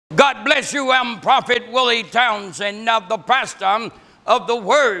God bless you. I'm Prophet Willie Townsend, the pastor of the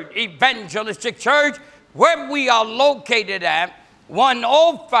Word Evangelistic Church, where we are located at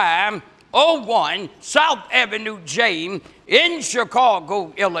 10501 South Avenue J in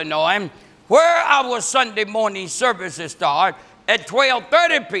Chicago, Illinois, where our Sunday morning services start at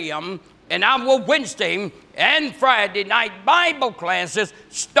 12:30 p.m. and our Wednesday and Friday night Bible classes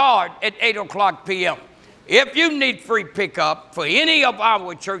start at 8 o'clock p.m. If you need free pickup for any of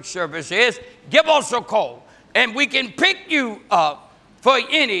our church services, give us a call and we can pick you up for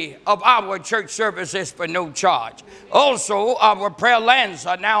any of our church services for no charge. Also, our prayer lands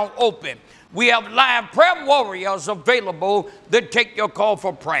are now open. We have live prayer warriors available to take your call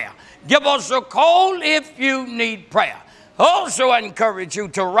for prayer. Give us a call if you need prayer. Also, I encourage you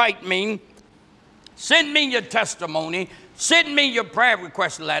to write me, send me your testimony, send me your prayer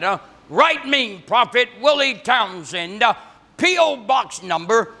request letter. Write me, Prophet Willie Townsend, P.O. Box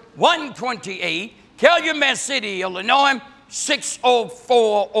number 128, Calumet City, Illinois,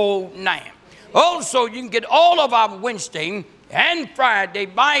 60409. Also, you can get all of our Wednesday and Friday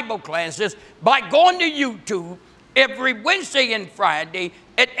Bible classes by going to YouTube every Wednesday and Friday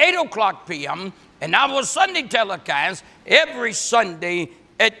at 8 o'clock p.m. and our Sunday telecast every Sunday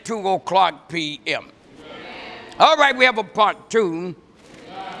at 2 o'clock p.m. All right, we have a part 2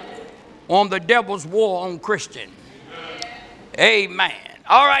 on the devil's war on Christians. Amen.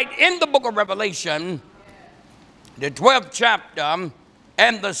 All right, in the book of Revelation, the 12th chapter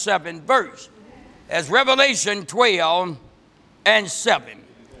and the 7th verse, as Revelation 12 and 7.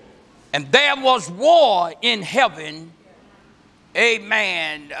 And there was war in heaven.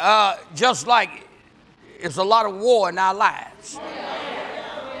 Amen. Just like it's a lot of war in our lives.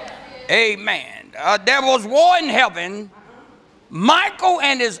 Amen. There was war in heaven. Michael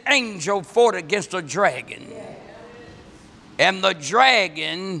and his angel fought against a dragon. And the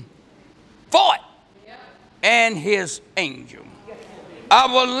dragon fought and his angel.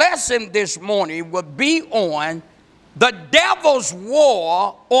 Our lesson this morning will be on the devil's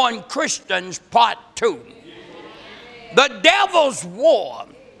war on Christians, part 2. The devil's war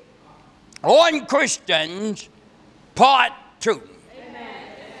on Christians, part 2.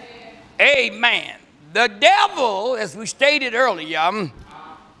 Amen. The devil, as we stated earlier,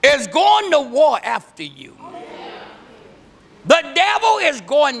 is going to war after you. The devil is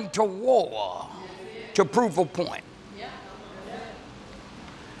going to war to prove a point.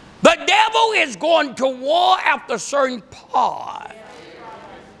 The devil is going to war after certain part.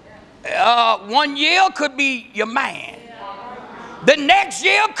 1 year could be your man. The next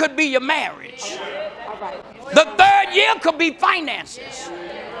year could be your marriage. The third year could be finances.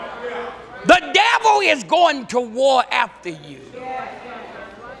 The devil is going to war after you.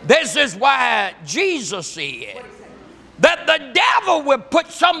 This is why Jesus said that the devil will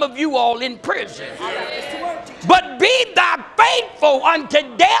put some of you all in prison. But be thou faithful unto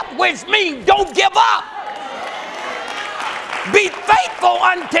death, which means don't give up. Be faithful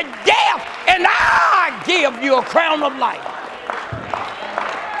unto death, and I give you a crown of life.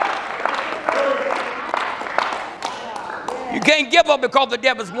 You can't give up because the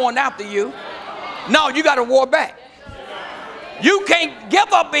devil's warring after you. No, you got to war back. You can't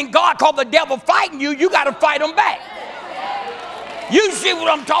give up in God because the devil fighting you. You got to fight him back. You see what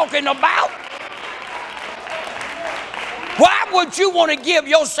I'm talking about? Why would you want to give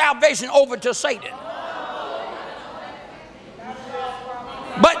your salvation over to Satan?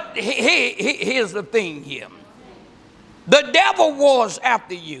 But here's the thing here. The devil wars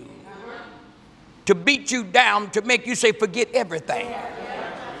after you to beat you down, to make you say, forget everything.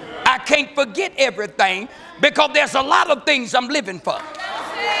 I can't forget everything because there's a lot of things I'm living for.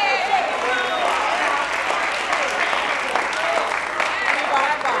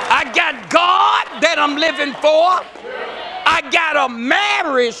 I got God that I'm living for. I got a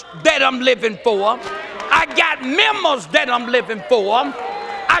marriage that I'm living for. I got members that I'm living for.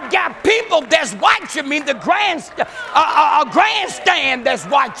 I got people that's watching me, a grandstand that's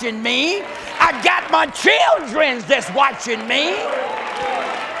watching me. I got my children that's watching me.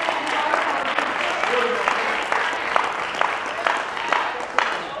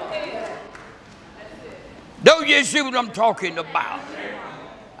 Do you see what I'm talking about?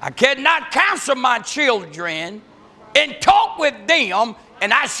 I cannot counsel my children and talk with them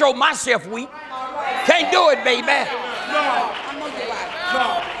and I show myself weak. Can't do it, baby. No.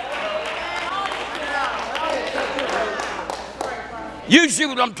 You see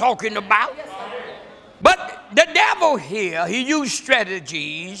what I'm talking about? But the devil here, he used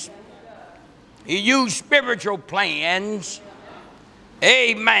strategies. He used spiritual plans.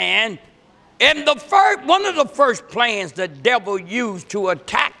 Amen. And one of the first plans the devil used to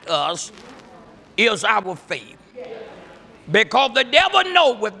attack us is our faith. Because the devil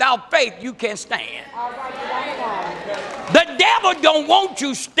knows without faith you can't stand. The devil don't want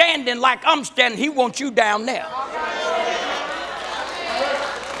you standing like I'm standing. He wants you down there.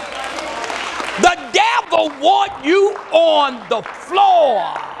 The devil wants you on the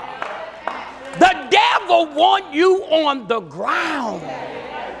floor. The devil wants you on the ground.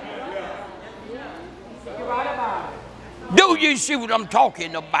 Do you see what I'm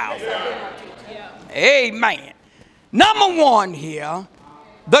talking about? Amen. Number one here,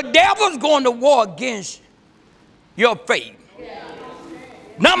 the devil's going to war against your faith.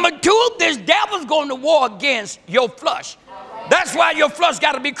 Number two, this devil's going to war against your flesh. That's why your flesh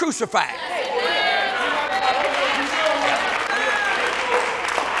got to be crucified.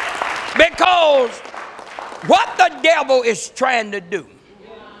 Because what the devil is trying to do,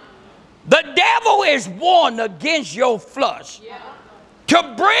 the devil is warring against your flesh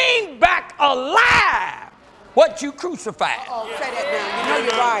to bring back alive what you crucified. Oh, say that now. You know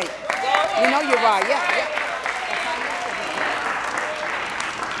you're right. You know you're right. Yeah.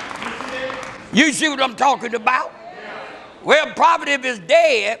 You see what I'm talking about? Well, prophet, if it's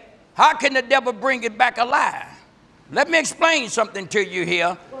dead, how can the devil bring it back alive? Let me explain something to you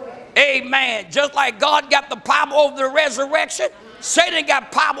here. Amen. Just like God got the power over the resurrection, Satan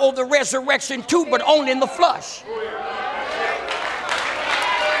got power over the resurrection too, but only in the flesh.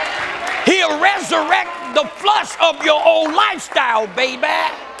 He'll resurrect the flesh of your old lifestyle, baby.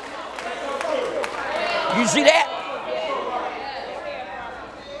 You see that?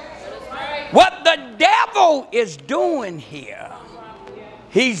 What the devil is doing here,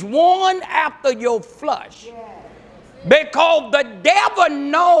 he's one after your flesh. Because the devil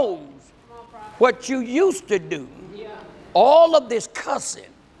knows what you used to do. All of this cussing,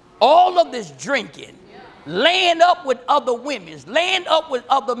 all of this drinking, laying up with other women, laying up with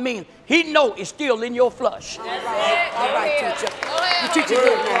other men, he knows it's still in your flesh. All right, teacher. You teach it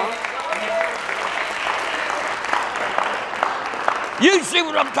good now. You see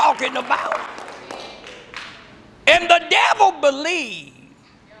what I'm talking about? And the devil believes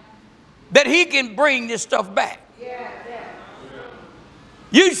that he can bring this stuff back.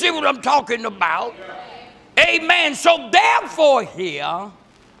 You see what I'm talking about? Amen. So therefore here,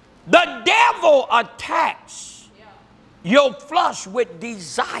 the devil attacks your flesh with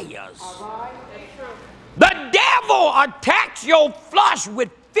desires. The devil attacks your flesh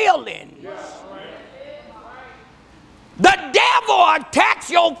with feelings. The devil attacks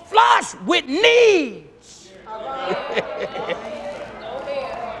your flesh with needs.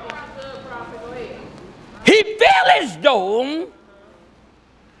 He feels as though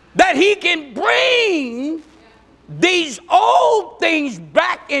that he can bring these old things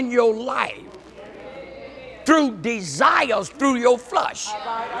back in your life through desires, through your flesh,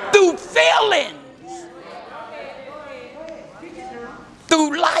 through feelings,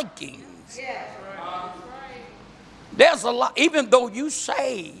 through likings. There's a lot, even though you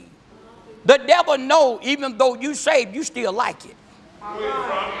saved, the devil knows even though you saved, you still like it.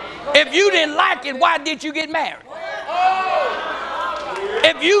 If you didn't like it, why did you get married?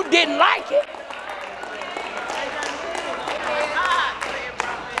 If you didn't like it,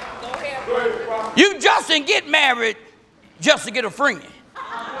 you just didn't get married just to get a friend.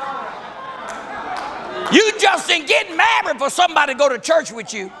 You just didn't get married for somebody to go to church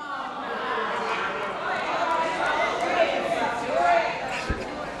with you. Go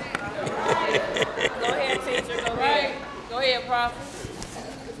ahead, teacher. Go ahead. Go ahead, prophet.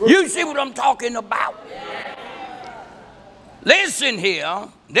 You see what I'm talking about? Listen here.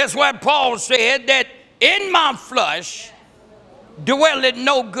 That's why Paul said that in my flesh dwelleth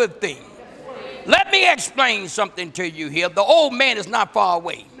no good thing. Let me explain something to you here. The old man is not far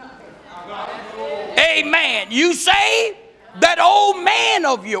away. Amen. You say that old man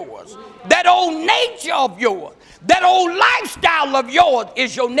of yours, that old nature of yours, that old lifestyle of yours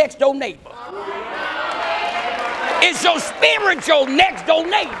is your next door neighbor. It's your spiritual next door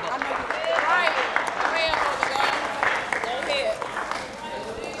neighbor.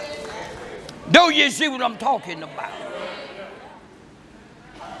 Do you see what I'm talking about?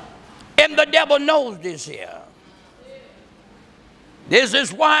 And the devil knows this here. This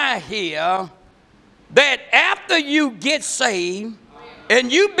is why here that after you get saved,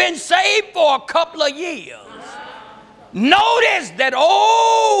 and you've been saved for a couple of years, notice that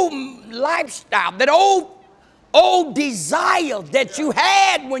old lifestyle, that old desires that you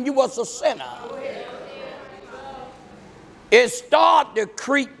had when you was a sinner, it start to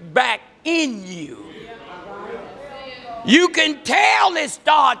creep back in you. You can tell it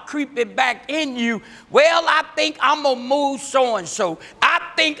start creeping back in you. Well, I think I'm going to move so-and-so.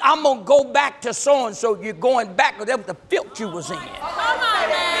 I think I'm going to go back to so-and-so. You're going back because that was the filth you was in. Come on,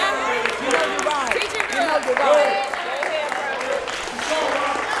 man. You know you're right. Teach it You know good. you're right.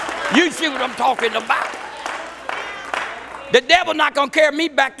 You see what I'm talking about? The devil not going to carry me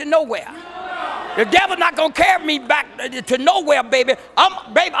back to nowhere. The devil not going to carry me back to nowhere, baby.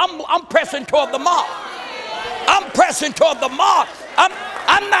 I'm pressing toward the mark. I'm pressing toward the mark.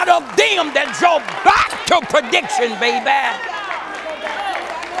 I'm not of them that draw back to prediction, baby.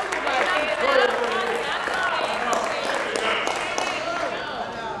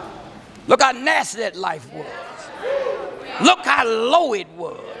 Look how nasty that life was. Look how low it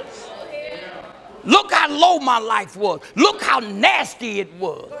was. Look how low my life was. Look how nasty it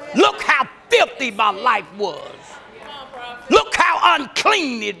was. Look how filthy my life was. Look how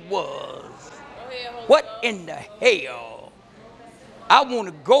unclean it was. What in the hell? I want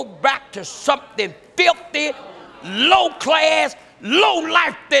to go back to something filthy, low class, low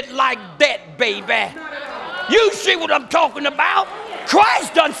life like that, baby. You see what I'm talking about?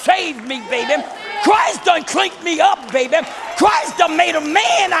 Christ done saved me, baby. Christ done cleaned me up, baby. Christ done made a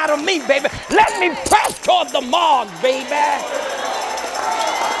man out of me, baby. Let me press toward the mark, baby.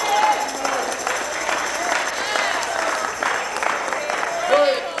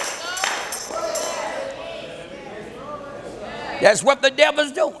 That's what the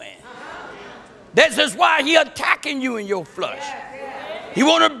devil's doing. This is why he's attacking you in your flesh. He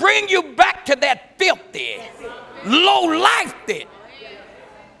want to bring you back to that filthy, low-life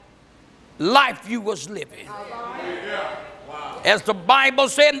life you was living. As the Bible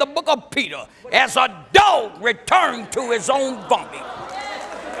said in the book of Peter, as a dog returned to his own vomit.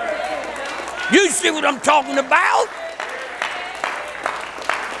 You see what I'm talking about?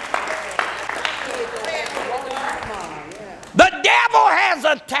 The devil has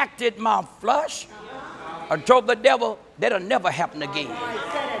attacked my flesh. I told the devil that'll never happen again.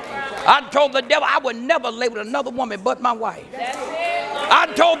 I told the devil I would never lay with another woman but my wife. I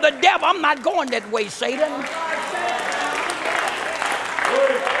told the devil I'm not going that way, Satan.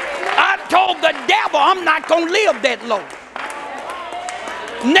 I told the devil I'm not going to live that low.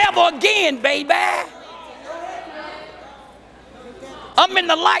 Never again, baby. I'm in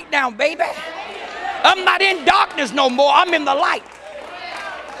the light now, baby. I'm not in darkness no more. I'm in the light.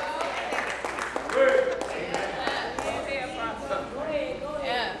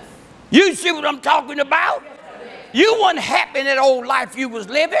 You see what I'm talking about? You weren't happy in that old life you was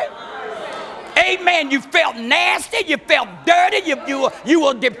living. Amen. You felt nasty. You felt dirty. You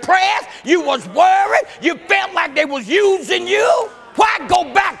were depressed. You was worried. You felt like they was using you. Why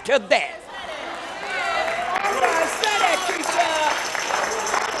go back to that?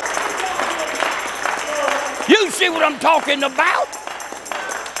 You see what I'm talking about?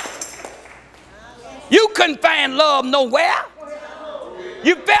 You couldn't find love nowhere.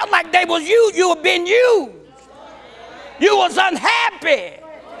 You felt like they was used. You were being used. You was unhappy.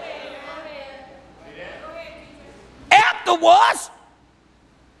 Afterwards,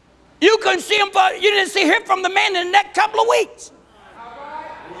 you couldn't see him you didn't see him from the man in the next couple of weeks.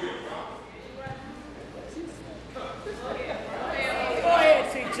 Go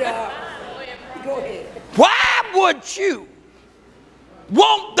ahead, teacher. Go ahead. Why would you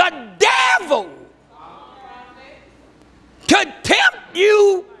want the devil to tempt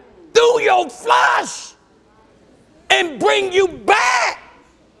you through your flesh and bring you back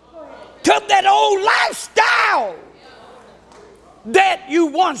to that old lifestyle that you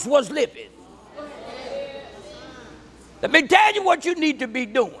once was living? Let me tell you what you need to be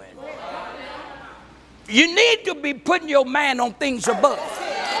doing. You need to be putting your mind on things above,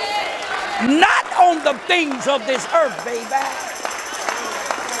 not on the things of this earth, baby.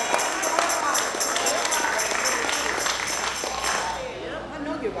 I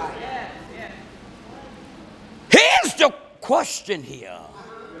know you're right. Here's the question here.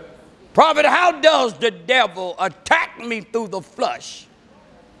 Prophet, how does the devil attack me through the flesh?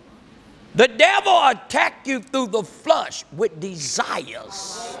 The devil attack you through the flesh with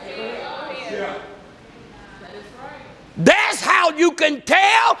desires. That's how you can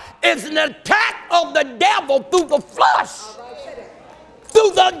tell it's an attack of the devil through the flesh.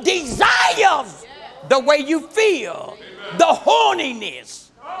 Through the desires, the way you feel, the horniness,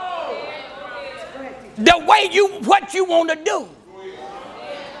 the way what you want to do.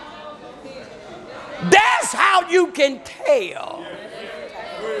 That's how you can tell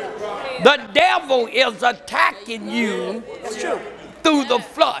the devil is attacking you through the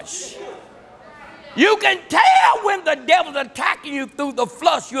flesh. You can tell when the devil's attacking you through the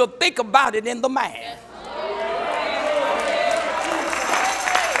flesh. You'll think about it in the mind.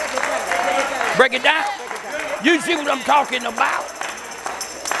 Break it down. You see what I'm talking about?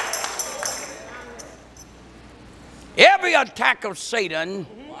 Every attack of Satan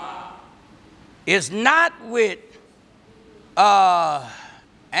is not with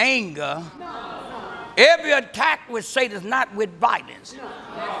anger. Every attack with Satan is not with violence.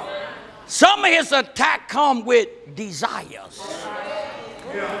 Some of his attack come with desires,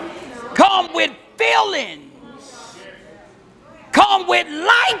 come with feelings, come with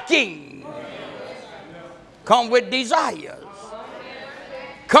liking, come with desires,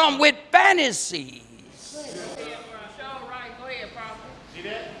 come with fantasies.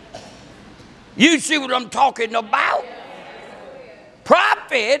 You see what I'm talking about?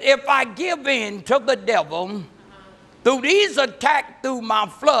 Prophet, if I give in to the devil through these attacks through my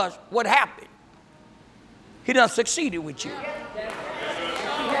flesh, what happened? He done succeeded with you.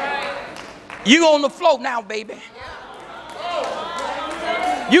 You on the floor now, baby.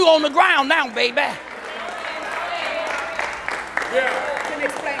 You on the ground now, baby.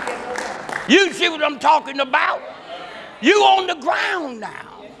 You see what I'm talking about? You on the ground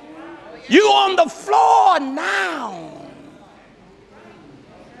now. You on the floor now.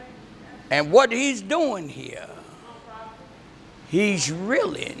 And what he's doing here, he's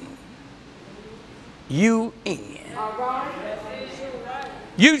reeling you in.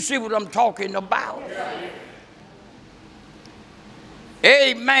 You see what I'm talking about?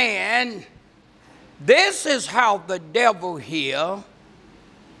 Amen. This is how the devil here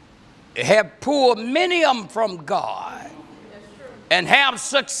have pulled many of them from God and have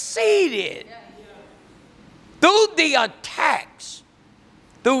succeeded through the attacks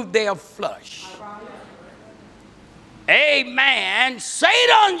through their flesh. Amen.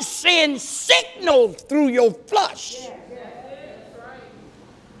 Satan sends signals through your flesh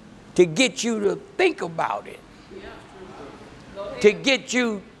to get you to think about it, to get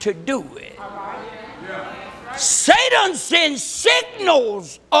you to do it. Satan sends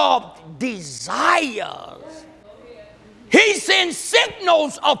signals of desires. He sends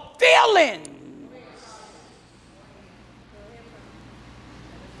signals of feelings.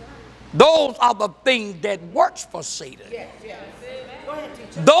 Those are the things that works for Satan.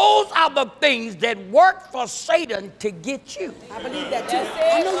 Those are the things that work for Satan to get you. I believe that too.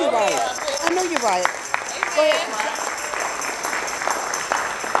 I know you're right. I know you're right. Go ahead.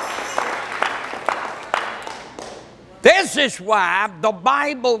 This is why the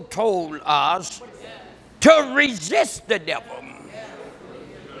Bible told us to resist the devil,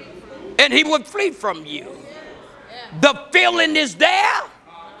 and he would flee from you. The feeling is there.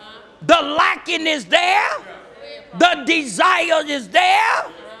 The lacking is there. The desire is there.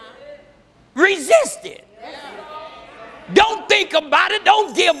 Resist it. Don't think about it.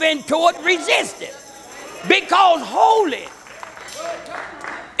 Don't give in to it. Resist it. Because hold it.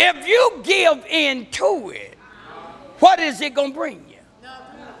 If you give in to it, what is it going to bring you?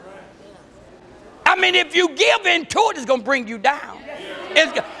 I mean, if you give in to it, it's going to bring you down.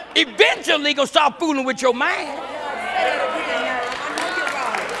 It's eventually going to start fooling with your mind.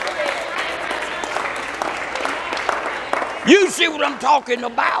 You see what I'm talking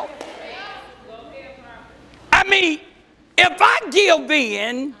about? I mean, if I give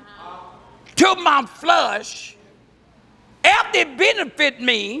in to my flesh, after it benefit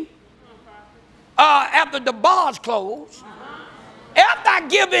me, after the bars close, after I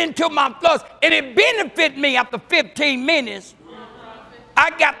give in to my flesh, and it benefit me after 15 minutes,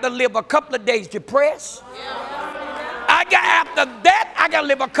 I got to live a couple of days depressed. After that, I got to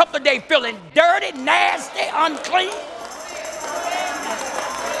live a couple of days feeling dirty, nasty, unclean.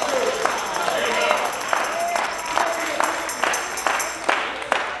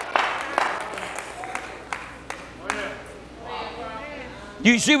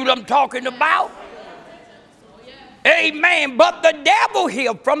 You see what I'm talking about? Amen. But the devil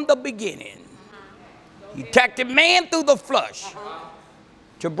here from the beginning, he attacked a man through the flesh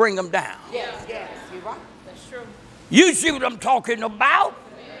to bring him down. Yes, you're right. That's true. You see what I'm talking about?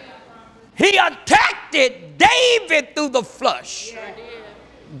 He attacked David through the flesh.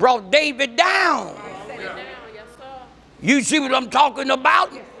 Brought David down. You see what I'm talking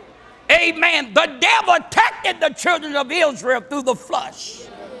about? Amen. The devil attacked the children of Israel through the flesh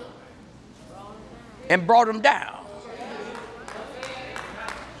and brought them down.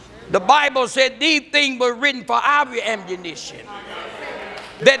 The Bible said these things were written for our ammunition,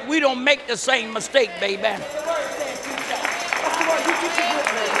 that we don't make the same mistake, baby.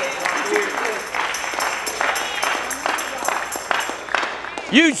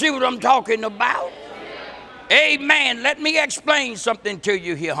 You see what I'm talking about? Amen. Let me explain something to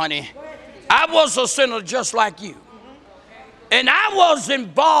you here, honey. I was a sinner just like you. And I was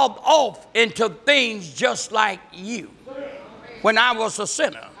involved off into things just like you when I was a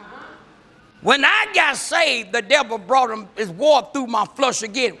sinner. When I got saved, the devil brought his war through my flesh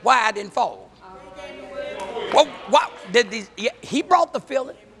again. Why I didn't fall? Well, what did he brought the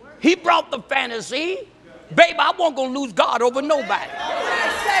feeling? He brought the fantasy. Baby, I wasn't going to lose God over nobody.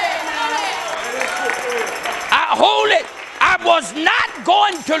 I hold it. I was not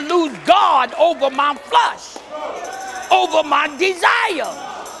going to lose God over my flesh, over my desire.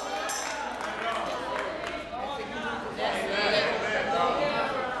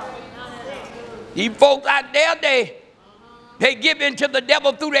 These folks out there, they give in to the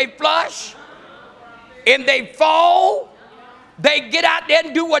devil through their flesh, and they fall. They get out there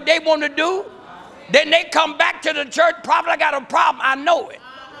and do what they want to do. Then they come back to the church. Prophet, I got a problem. I know it.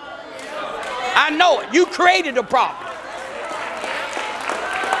 I know it. You created a problem.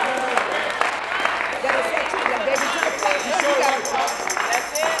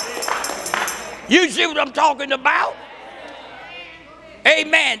 You see what I'm talking about?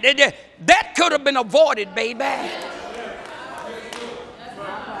 Amen. That could have been avoided, baby.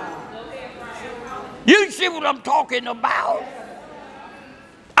 You see what I'm talking about?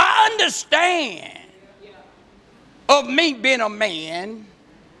 I understand of me being a man,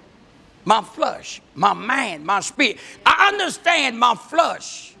 my flesh, my mind, my spirit. I understand my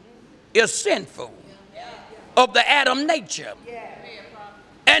flesh is sinful of the Adam nature.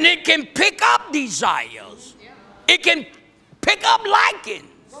 And it can pick up desires. It can pick up likings.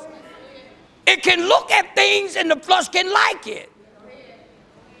 It can look at things and the flesh can like it.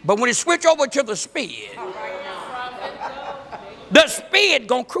 But when it switch over to the spirit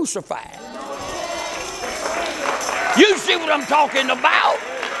gonna crucify it. You see what I'm talking about?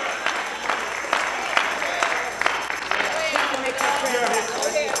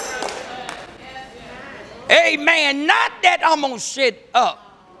 Amen. Not that I'm gonna sit up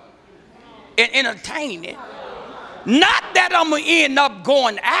and entertain it. Not that I'm going to end up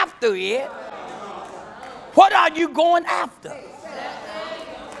going after it. What are you going after?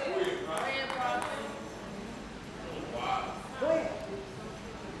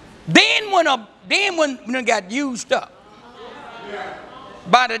 Then when it got used up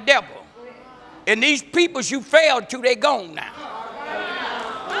by the devil, and these people you failed to, they gone now.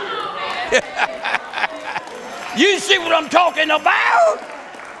 You see what I'm talking about?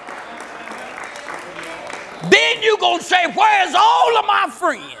 Then you gonna say, where's all of my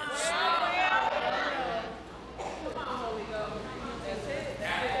friends?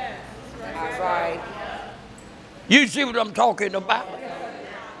 That's right. You see what I'm talking about?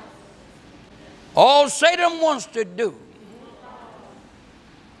 All Satan wants to do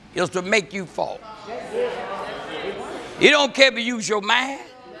is to make you fall. He don't care if you use your mind,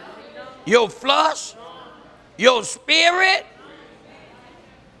 your flesh, your spirit.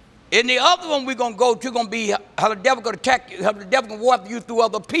 And the other one we're going to go to going to be how the devil going to attack you, how the devil going to war after you through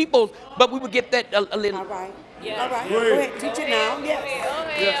other people, but we will get that a little. All right. Yes. All right. Go ahead. Teach it now. Yes. Go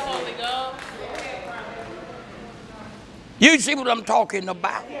ahead, Holy Ghost. You see what I'm talking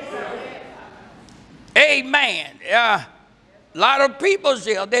about? Amen. A lot of people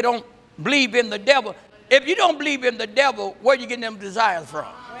say they don't believe in the devil. If you don't believe in the devil, where you getting them desires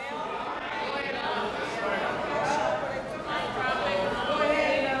from?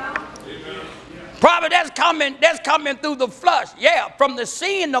 Probably that's coming through the flesh. Yeah, from the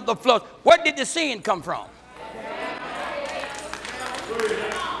sin of the flesh. Where did the sin come from?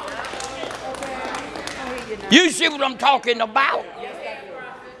 You see what I'm talking about?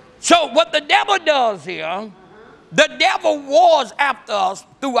 So what the devil does here, the devil wars after us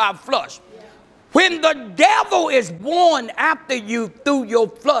through our flesh. When the devil is warring after you through your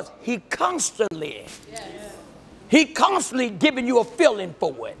flesh, he constantly giving you a feeling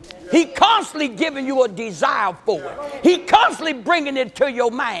for it. He constantly giving you a desire for it. He constantly bringing it to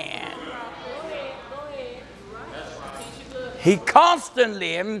your mind. He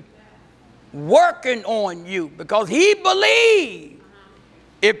constantly working on you because he believes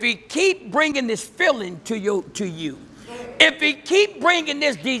if he keep bringing this feeling to you, if he keep bringing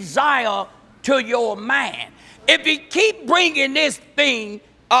this desire to your mind, if he keep bringing this thing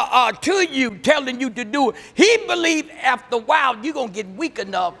to you, telling you to do it, he believes after a while you're going to get weak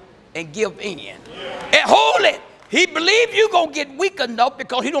enough and give in. And hold it. He believes you're going to get weak enough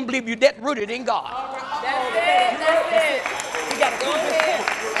because he don't believe you're that rooted in God. That's it. That's it. You got to go ahead.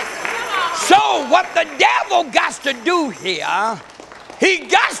 So what the devil got to do here, he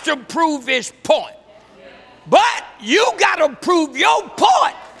got to prove his point. But you got to prove your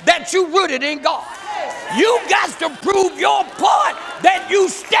point that you rooted in God. You got to prove your point that you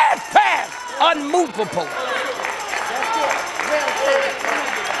steadfast, unmovable.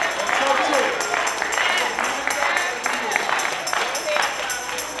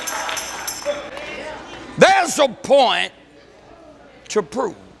 There's a point to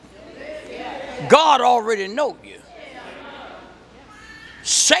prove. God already knows you.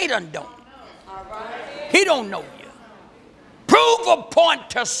 Satan don't. He don't know you. Prove a point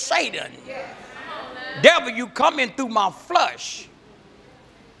to Satan. Devil, you coming through my flesh.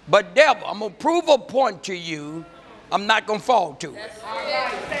 But devil, I'm going to prove a point to you. I'm not going to fall to it.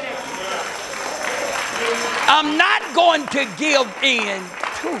 I'm not going to give in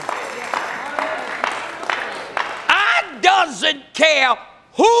to it. I doesn't care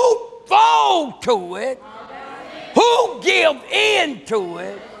who fall to it, who give in to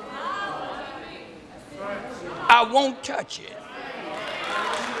it. I won't touch it.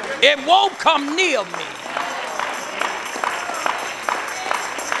 It won't come near me.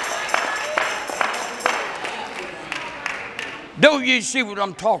 Do you see what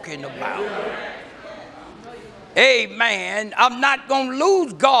I'm talking about? Amen. I'm not going to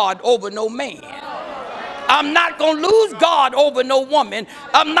lose God over no man. I'm not going to lose God over no woman.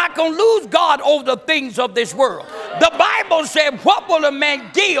 I'm not going to lose God over the things of this world. The Bible said, what will a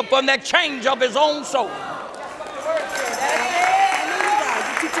man give for the change of his own soul?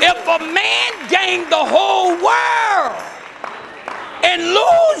 If a man gain the whole world and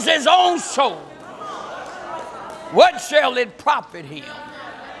lose his own soul, what shall it profit him?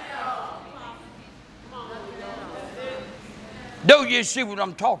 Do you see what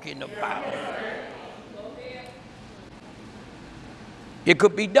I'm talking about? It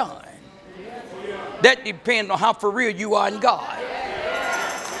could be done. That depends on how for real you are in God.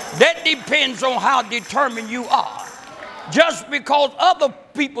 That depends on how determined you are. Just because other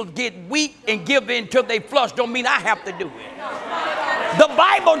people get weak and give in to their flesh don't mean I have to do it. The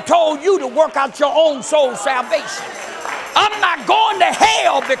Bible told you to work out your own soul salvation. I'm not going to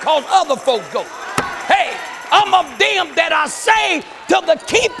hell because other folks go. Hey, I'm of them that are saved to the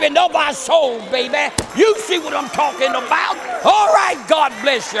keeping of our soul, baby. You see what I'm talking about? All right, God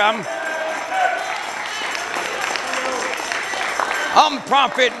bless you. I'm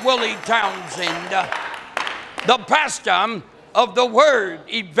Prophet Willie Townsend, the pastor of the Word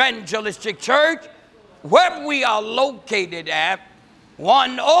Evangelistic Church, where we are located at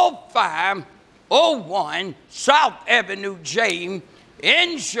 10501 South Avenue J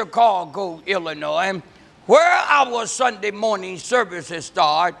in Chicago, Illinois, where our Sunday morning services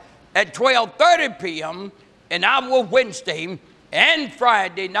start at 12:30 p.m. and our Wednesday and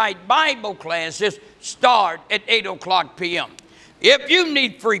Friday night Bible classes start at 8 o'clock p.m. If you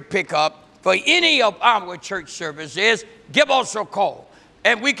need free pickup for any of our church services, give us a call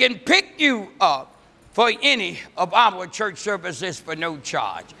and we can pick you up for any of our church services for no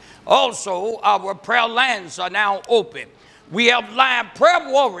charge. Also, our prayer lines are now open. We have live prayer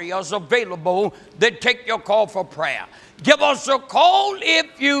warriors available that take your call for prayer. Give us a call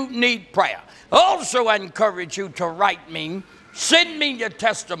if you need prayer. Also, I encourage you to write me, send me your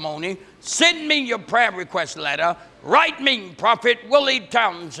testimony, send me your prayer request letter. Write me, Prophet Willie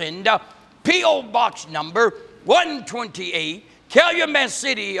Townsend, P.O. Box number 128, Calumet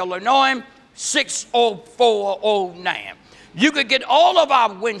City, Illinois, 60409. You could get all of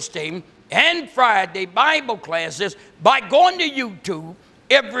our Wednesday and Friday Bible classes by going to YouTube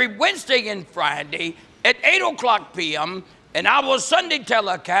every Wednesday and Friday at 8 o'clock p.m. and our Sunday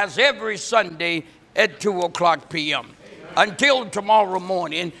telecast every Sunday at 2 o'clock p.m. Until tomorrow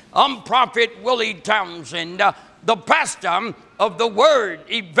morning, I'm Prophet Willie Townsend, the pastor of the Word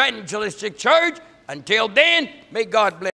Evangelistic Church. Until then, may God bless.